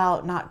lot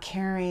about not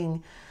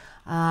caring,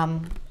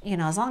 you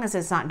know, as long as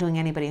it's not doing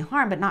anybody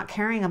harm, but not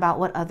caring about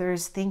what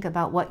others think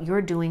about what you're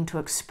doing to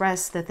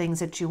express the things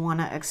that you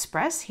want to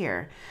express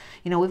here.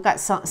 You know, we've got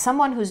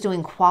someone who's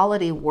doing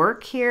quality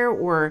work here,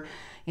 or,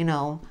 you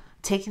know,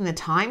 taking the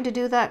time to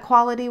do that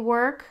quality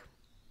work.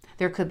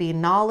 There could be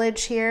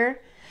knowledge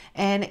here.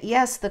 And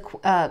yes, the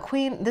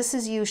Queen, this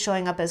is you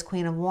showing up as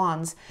Queen of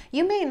Wands.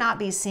 You may not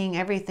be seeing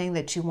everything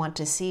that you want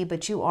to see,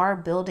 but you are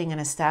building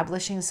and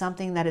establishing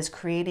something that is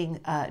creating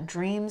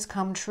dreams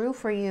come true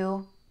for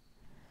you.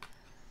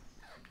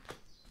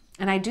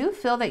 And I do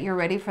feel that you're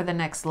ready for the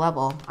next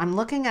level. I'm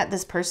looking at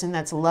this person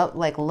that's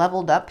like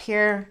leveled up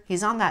here.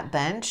 He's on that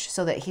bench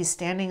so that he's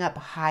standing up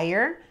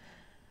higher.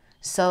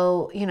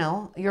 So, you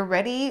know, you're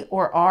ready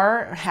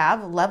or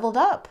have leveled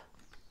up.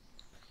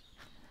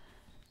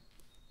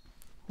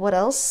 What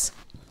else?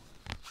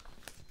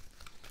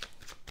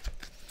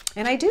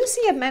 And I do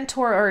see a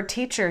mentor or a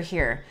teacher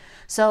here.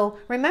 So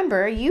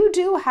remember, you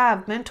do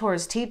have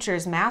mentors,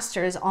 teachers,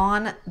 masters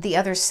on the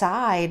other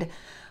side,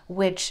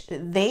 which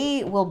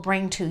they will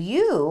bring to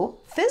you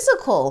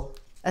physical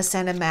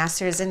ascended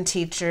masters and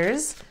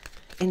teachers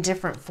in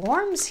different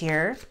forms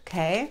here.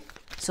 Okay.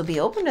 So be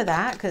open to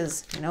that,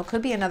 because, you know, it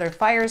could be another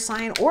fire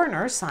sign or an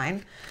earth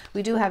sign.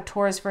 We do have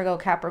Taurus, Virgo,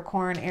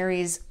 Capricorn,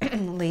 Aries,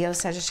 Leo,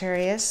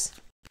 Sagittarius.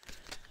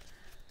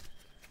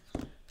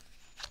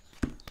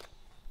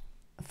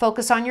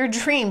 Focus on your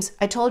dreams.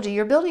 I told you,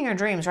 you're building your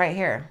dreams right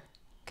here.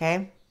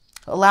 Okay.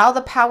 Allow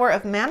the power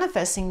of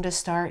manifesting to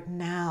start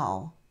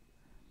now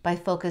by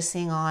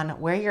focusing on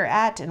where you're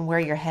at and where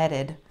you're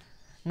headed,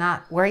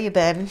 not where you've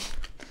been,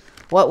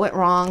 what went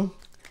wrong.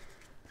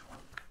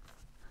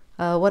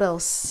 What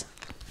else?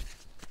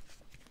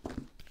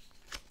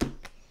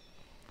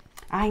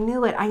 I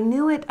knew it. I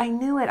knew it. I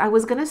knew it. I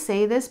was going to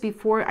say this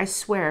before, I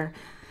swear.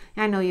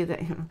 I know you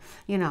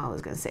know, I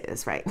was going to say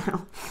this right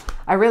now.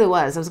 I really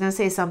was. I was going to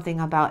say something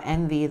about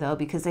envy, though,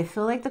 because I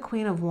feel like the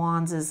Queen of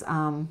Wands is,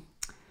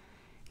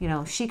 you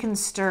know, she can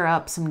stir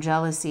up some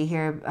jealousy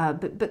here,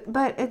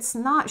 but it's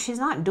not, she's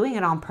not doing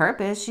it on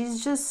purpose.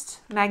 She's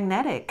just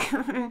magnetic.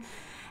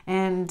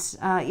 And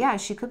yeah,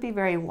 she could be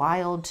very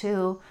wild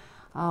too,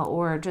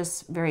 or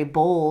just very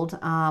bold.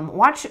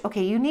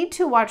 Okay, you need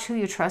to watch who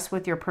you trust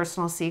with your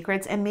personal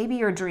secrets and maybe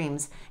your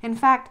dreams. In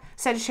fact,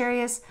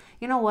 Sagittarius,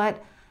 you know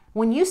what?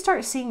 When you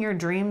start seeing your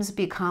dreams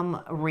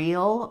become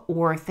real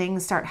or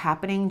things start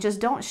happening, just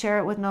don't share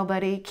it with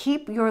nobody.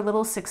 Keep your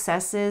little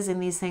successes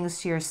and these things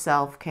to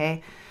yourself,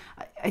 okay?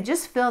 I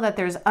just feel that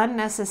there's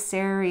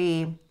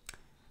unnecessary,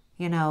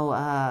 you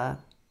know,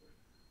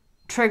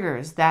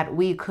 triggers that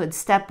we could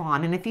step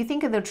on. And if you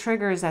think of the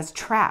triggers as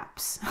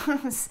traps,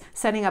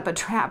 setting up a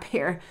trap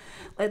here,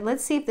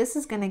 let's see if this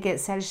is going to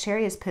get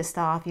Sagittarius pissed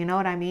off. You know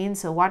what I mean?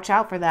 So watch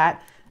out for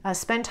that.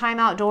 Spend time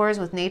outdoors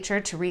with nature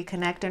to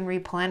reconnect and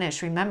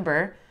replenish.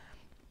 Remember,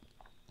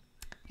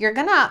 you're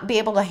going to be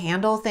able to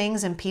handle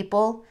things and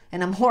people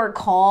in a more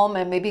calm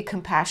and maybe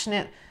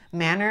compassionate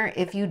manner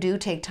if you do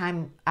take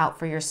time out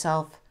for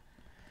yourself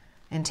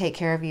and take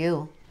care of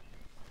you.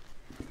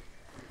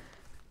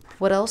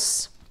 What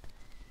else?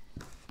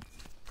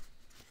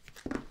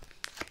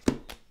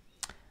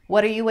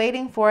 What are you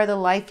waiting for? The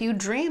life you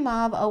dream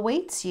of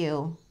awaits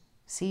you.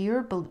 See,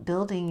 you're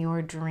building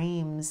your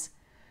dreams.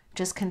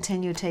 Just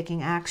continue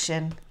taking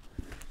action.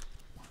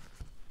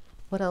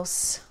 What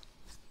else?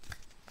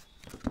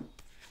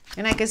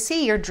 And I can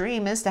see your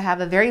dream is to have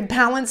a very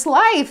balanced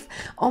life.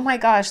 Oh my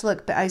gosh,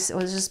 look, I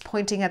was just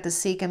pointing at the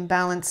seek and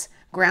balance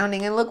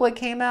grounding, and look what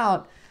came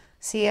out.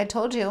 See, I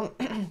told you,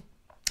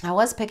 I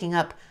was picking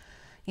up,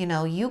 you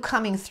know, you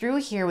coming through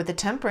here with the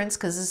temperance,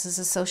 because this is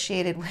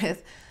associated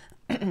with,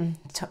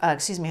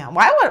 excuse me,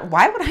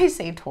 why would I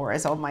say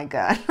Taurus? Oh my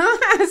God,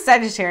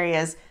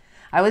 Sagittarius.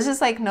 I was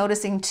just like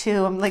noticing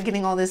too, I'm like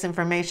getting all this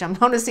information. I'm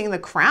noticing the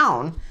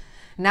crown.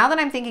 Now that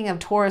I'm thinking of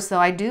Taurus though,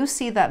 I do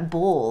see that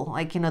bull,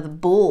 like, you know, the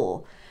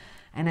bull.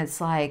 And it's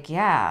like,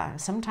 yeah,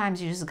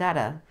 sometimes you just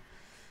gotta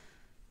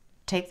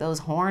take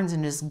those horns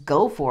and just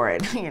go for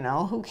it. You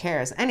know, who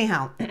cares?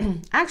 Anyhow,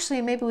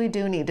 actually, maybe we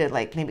do need to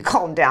like maybe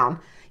calm down.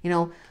 You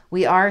know,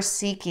 we are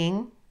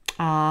seeking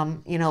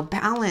You know,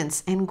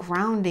 balance and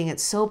grounding.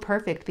 It's so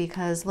perfect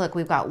because look,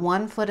 we've got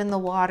 1 foot in the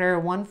water,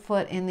 1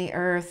 foot in the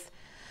earth,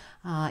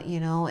 you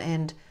know,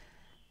 and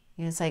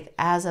you know, it's like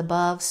as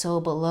above, so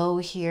below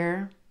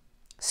here.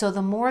 So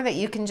the more that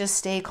you can just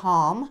stay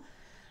calm,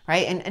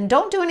 right? And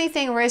don't do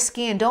anything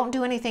risky and don't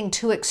do anything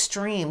too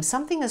extreme.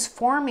 Something is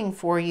forming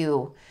for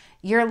you.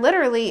 You're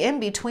literally in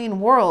between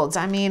worlds.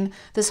 I mean,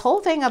 this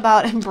whole thing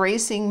about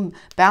embracing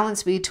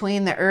balance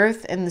between the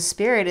earth and the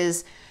spirit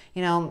is,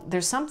 you know,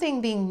 there's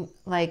something being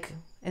like,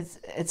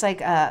 it's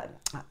like a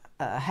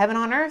heaven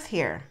on earth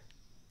here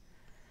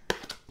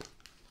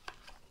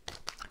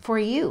for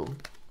you.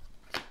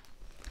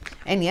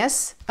 And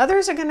yes,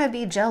 others are going to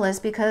be jealous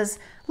because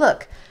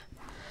look,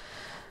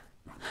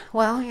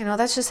 well, you know,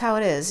 that's just how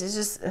it is. It's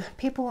just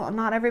people,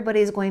 not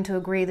everybody is going to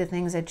agree the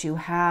things that you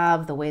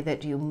have, the way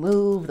that you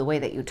move, the way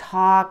that you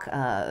talk,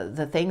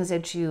 the things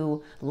that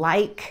you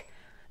like,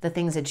 the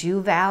things that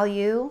you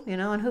value, you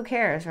know, and who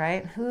cares,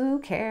 right? Who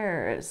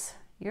cares?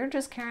 You're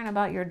just caring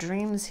about your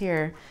dreams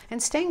here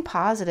and staying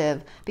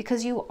positive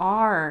because you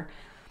are,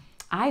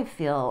 I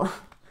feel,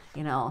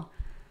 you know,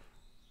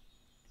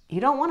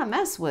 you don't want to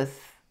mess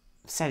with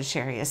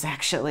Sagittarius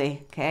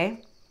actually,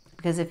 okay?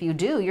 Because if you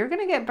do, you're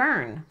going to get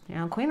burned. You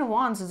know, Queen of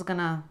Wands is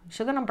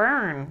she's going to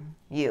burn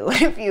you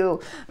if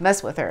you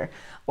mess with her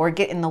or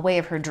get in the way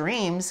of her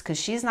dreams, because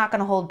she's not going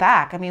to hold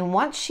back. I mean,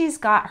 once she's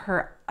got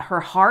her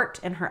heart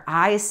and her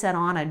eyes set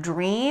on a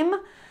dream, you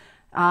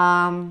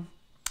know,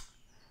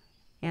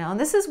 and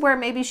this is where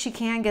maybe she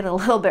can get a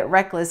little bit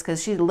reckless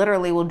because she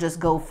literally will just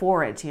go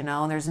for it, you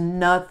know, and there's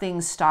nothing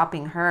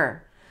stopping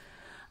her.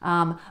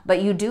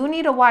 But you do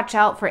need to watch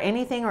out for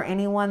anything or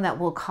anyone that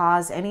will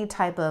cause any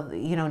type of,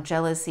 you know,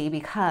 jealousy,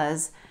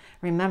 because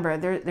remember,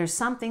 there's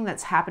something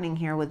that's happening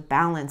here with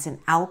balance and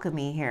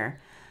alchemy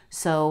here.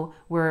 So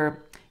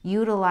we're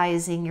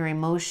utilizing your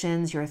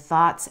emotions, your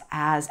thoughts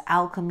as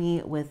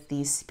alchemy with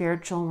the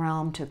spiritual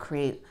realm to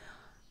create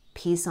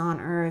peace on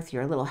earth,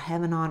 your little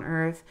heaven on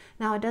earth.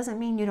 Now, it doesn't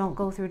mean you don't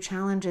go through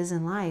challenges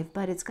in life,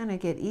 but it's going to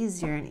get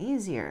easier and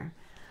easier.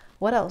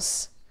 What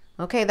else?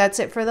 Okay, that's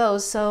it for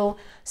those. So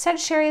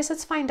Sagittarius,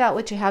 let's find out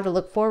what you have to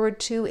look forward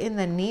to in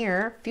the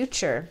near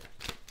future.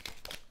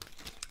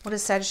 What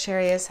does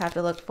Sagittarius have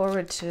to look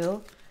forward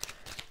to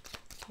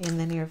in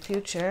the near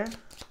future?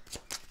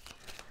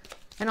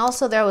 And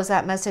also there was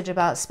that message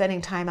about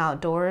spending time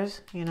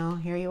outdoors. You know,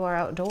 here you are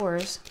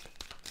outdoors.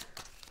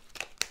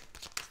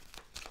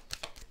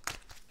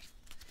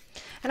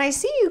 And I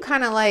see you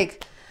kind of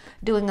like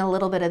doing a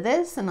little bit of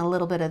this and a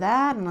little bit of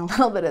that and a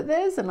little bit of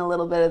this and a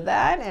little bit of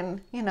that,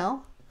 and, you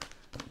know,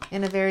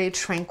 in a very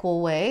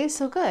tranquil way.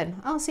 So good.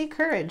 Oh, see,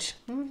 courage.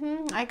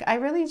 I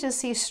really just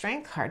see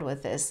strength card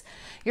with this.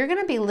 You're going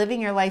to be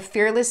living your life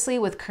fearlessly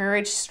with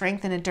courage,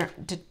 strength, and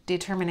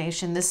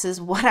determination. This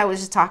is what I was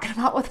just talking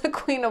about with the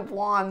Queen of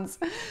Wands.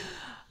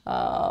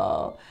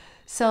 Oh,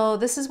 so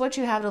this is what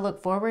you have to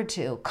look forward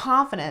to.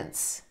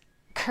 Confidence,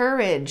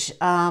 courage,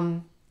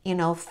 you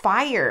know,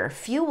 fire,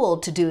 fuel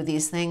to do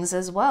these things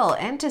as well,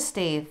 and to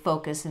stay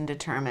focused and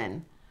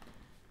determined.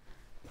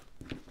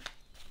 I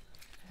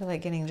feel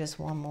like getting just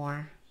one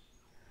more.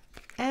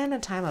 And a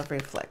time of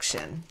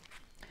reflection.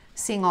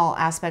 Seeing all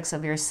aspects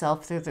of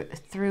yourself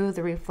through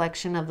the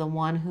reflection of the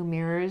one who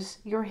mirrors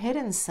your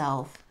hidden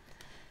self.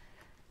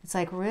 It's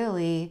like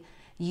really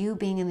you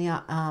being in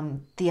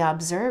the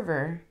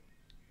observer,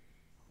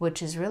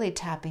 which is really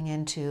tapping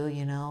into,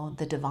 you know,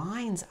 the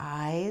divine's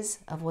eyes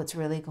of what's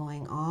really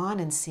going on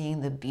and seeing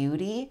the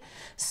beauty.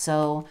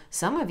 So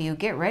some of you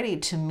get ready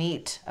to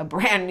meet a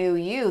brand new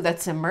you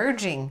that's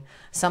emerging.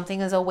 Something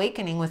is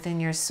awakening within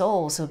your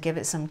soul, so give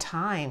it some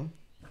time.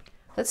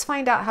 Let's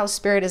find out how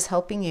Spirit is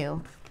helping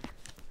you.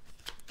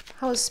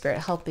 How is Spirit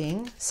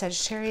helping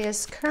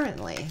Sagittarius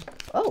currently?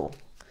 Oh,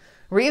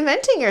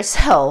 reinventing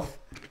yourself.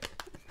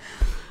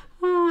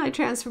 Oh, a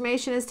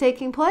transformation is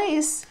taking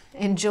place.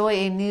 Enjoy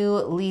a new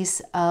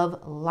lease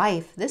of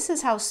life. This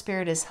is how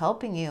Spirit is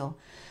helping you.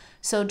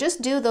 So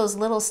just do those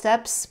little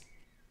steps.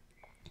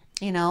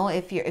 You know,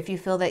 if you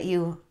feel that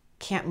you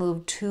can't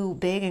move too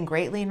big and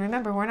greatly, and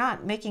remember, we're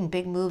not making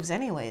big moves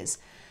anyways.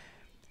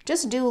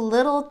 Just do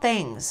little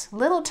things,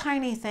 little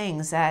tiny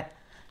things that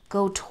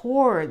go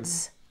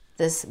towards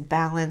this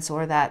balance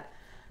or that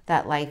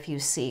life you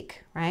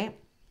seek, right?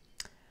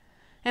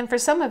 And for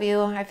some of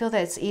you, I feel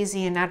that it's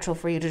easy and natural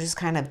for you to just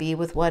kind of be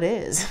with what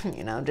is,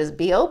 you know, just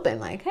be open,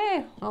 like,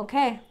 hey,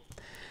 okay,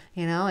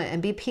 you know,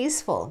 and be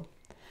peaceful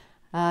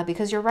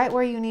because you're right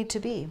where you need to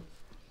be.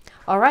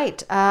 All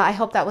right. I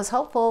hope that was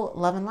helpful.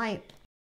 Love and light.